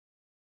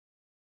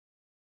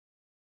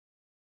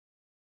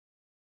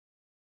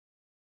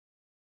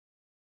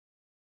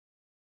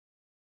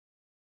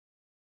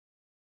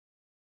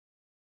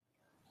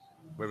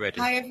We're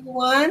ready. Hi,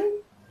 everyone.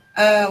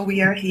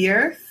 We are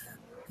here,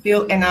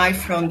 Phil and I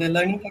from the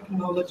Learning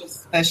Technology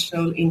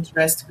Special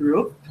Interest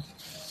Group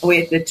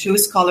with the two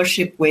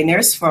scholarship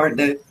winners for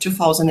the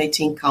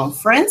 2018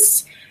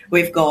 conference.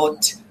 We've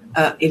got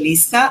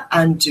Elisa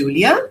and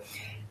Julia,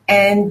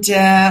 and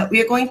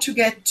we are going to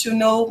get to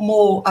know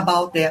more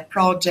about their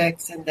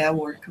projects and their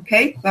work,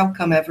 okay?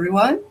 Welcome,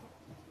 everyone.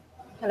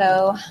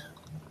 Hello.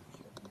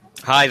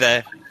 Hi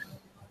there.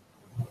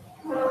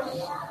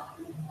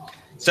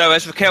 So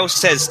as Raquel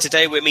says,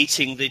 today we're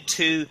meeting the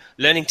two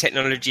Learning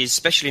Technologies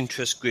Special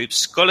Interest Group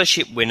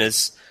scholarship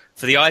winners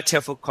for the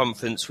IATEFL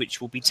conference, which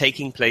will be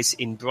taking place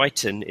in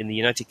Brighton in the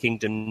United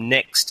Kingdom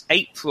next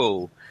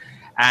April.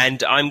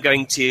 And I'm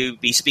going to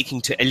be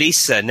speaking to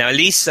Elisa. Now,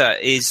 Elisa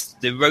is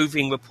the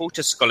Roving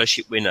Reporter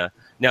Scholarship winner.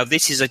 Now,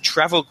 this is a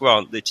travel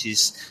grant that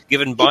is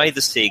given by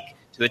the SIG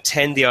to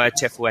attend the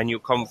IATEFL annual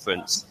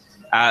conference.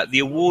 The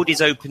award is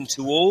open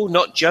to all,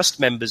 not just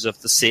members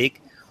of the SIG,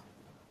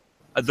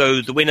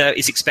 although the winner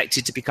is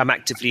expected to become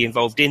actively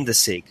involved in the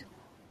SIG.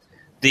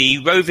 The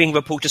Roving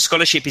Reporter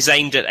Scholarship is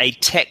aimed at a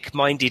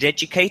tech-minded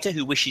educator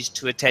who wishes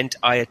to attend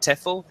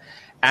IATEFL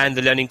and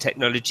the Learning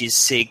Technologies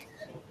SIG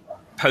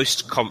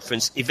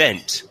post-conference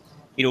event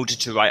in order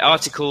to write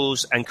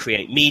articles and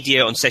create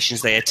media on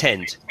sessions they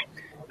attend.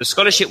 The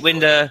scholarship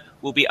winner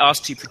will be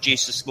asked to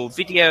produce a small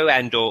video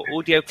and or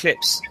audio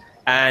clips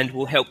and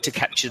will help to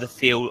capture the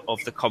feel of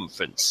the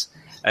conference.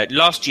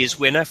 Last year's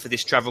winner for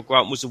this travel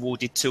grant was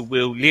awarded to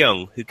Will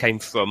Leong, who came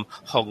from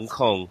Hong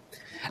Kong.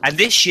 And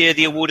this year,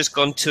 the award has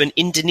gone to an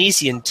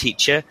Indonesian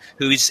teacher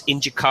who is in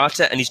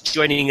Jakarta and is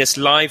joining us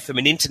live from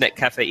an internet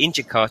cafe in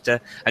Jakarta.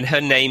 And her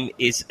name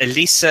is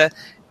Elisa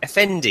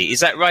Effendi.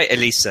 Is that right,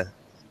 Elisa?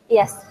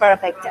 Yes,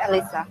 perfect,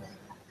 Elisa.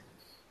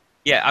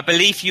 Yeah, I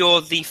believe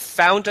you're the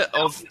founder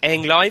of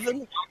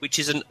Engliven, which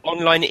is an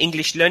online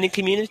English learning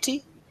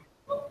community?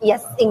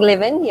 Yes,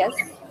 Engliven, yes.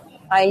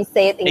 I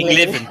say it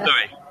Engliven. Engliven,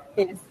 sorry.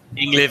 Yes.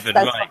 Engliven,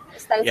 right.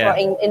 Stands for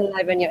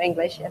Enliven Your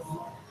English, yes.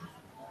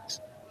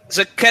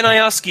 So can I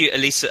ask you,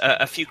 Elisa,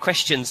 a few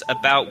questions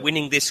about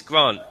winning this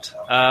grant?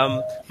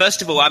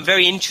 First of all, I'm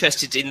very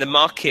interested in the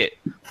market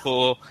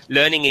for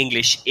learning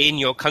English in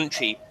your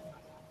country.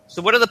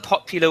 So what are the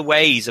popular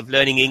ways of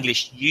learning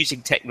English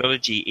using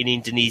technology in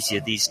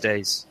Indonesia these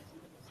days?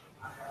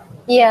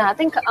 Yeah, I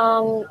think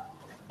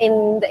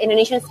in the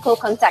Indonesian school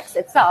context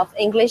itself,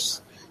 English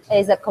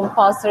is a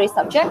compulsory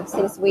subject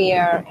since we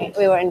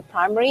were in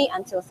primary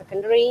until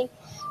secondary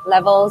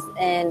levels.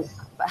 And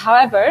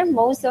however,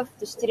 most of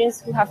the students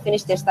who have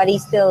finished their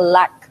studies still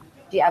lack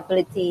the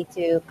ability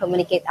to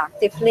communicate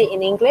actively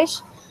in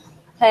English.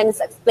 Hence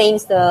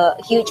explains the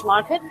huge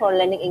market for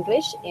learning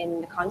English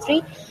in the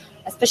country,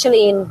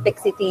 especially in big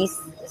cities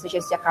such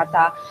as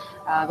Jakarta,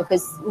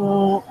 because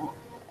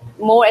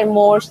more and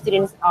more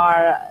students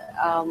are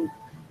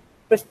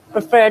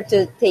prefer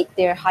to take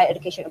their higher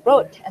education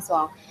abroad as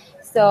well.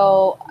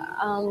 So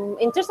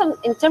in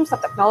terms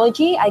of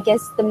technology, I guess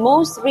the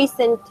most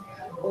recent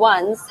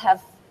ones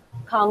have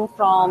come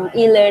from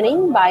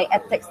e-learning by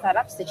edtech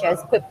startups such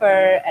as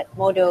Quipper,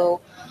 Edmodo,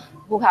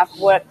 who have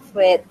worked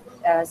with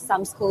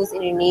some schools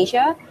in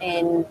Indonesia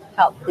and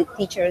helped the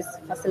teachers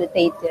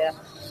facilitate the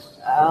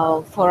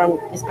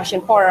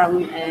discussion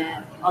forum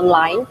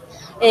online.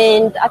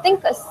 And I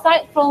think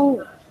aside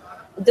from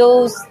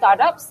those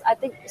startups, I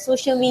think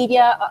social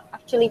media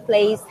actually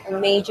plays a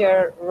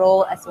major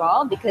role as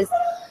well, because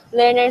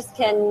learners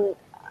can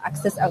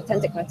access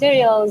authentic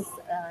materials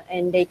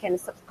and they can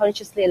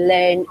subconsciously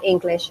learn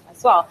English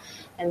as well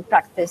and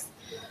practice.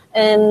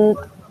 And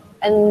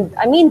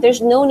I mean,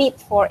 there's no need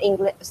for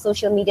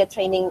social media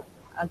training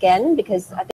again, because I think